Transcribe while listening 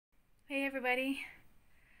Hey everybody,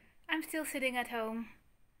 I'm still sitting at home.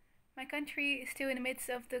 My country is still in the midst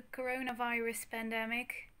of the coronavirus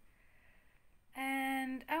pandemic,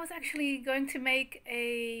 and I was actually going to make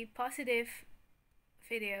a positive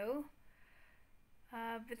video,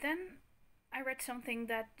 but then I read something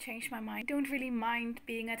that changed my mind. I don't really mind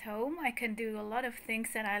being at home. I can do a lot of things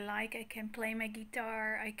that I like. I can play my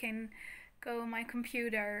guitar, I can go on my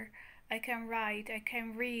computer, I can write, I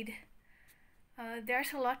can read.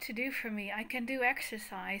 There's a lot to do for me. I can do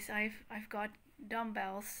exercise. I've got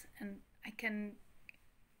dumbbells and I can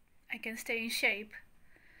stay in shape.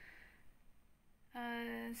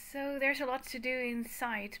 So there's a lot to do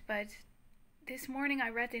inside. But this morning I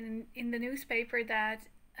read in the newspaper that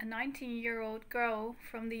a 19-year-old girl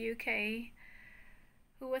from the UK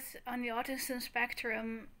who was on the autism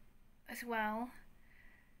spectrum as well.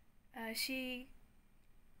 She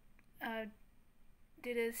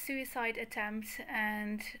did a suicide attempt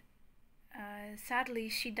and sadly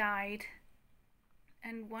she died.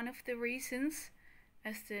 And one of the reasons,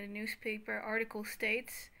 as the newspaper article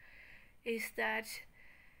states, is that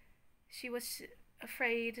she was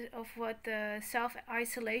afraid of what the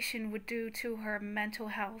self-isolation would do to her mental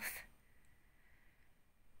health.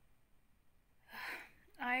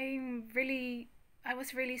 I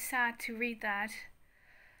was really sad to read that.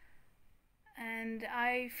 And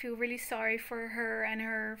I feel really sorry for her and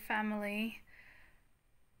her family.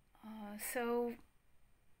 So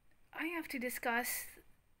I have to discuss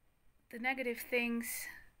the negative things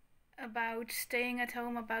about staying at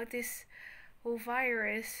home, about this whole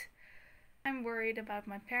virus. I'm worried about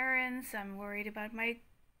my parents, I'm worried about my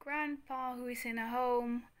grandpa who is in a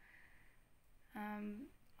home.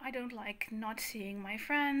 I don't like not seeing my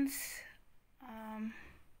friends.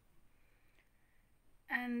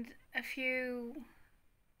 And a few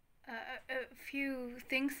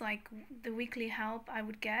things like the weekly help I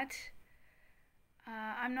would get.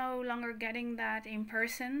 I'm no longer getting that in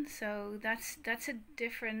person, so that's a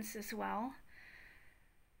difference as well.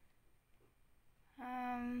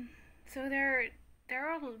 So there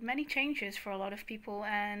are many changes for a lot of people,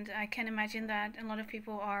 and I can imagine that a lot of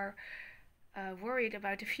people are worried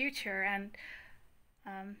about the future. And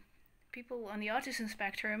people on the autism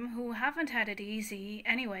spectrum who haven't had it easy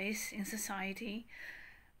anyways in society,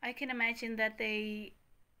 I can imagine that they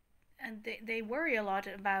worry a lot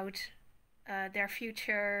about their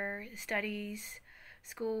future, studies,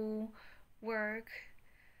 school, work,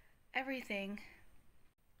 everything.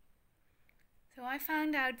 So I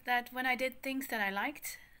found out that when I did things that I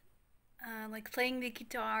liked, like playing the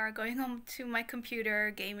guitar, going on to my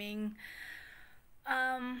computer, gaming,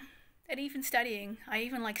 and even studying. I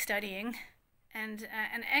even like studying, and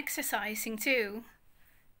exercising too.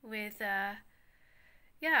 With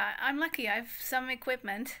yeah, I'm lucky. I have some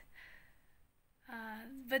equipment.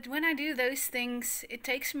 But when I do those things, it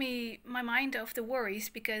takes my mind off the worries,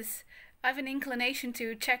 because I have an inclination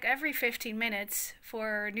to check every 15 minutes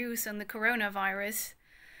for news on the coronavirus,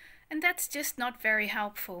 and that's just not very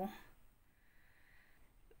helpful.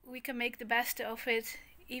 We can make the best of it,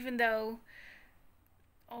 even though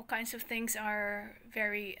all kinds of things are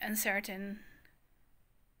very uncertain.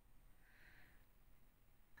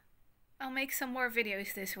 I'll make some more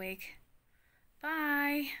videos this week.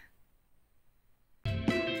 Bye!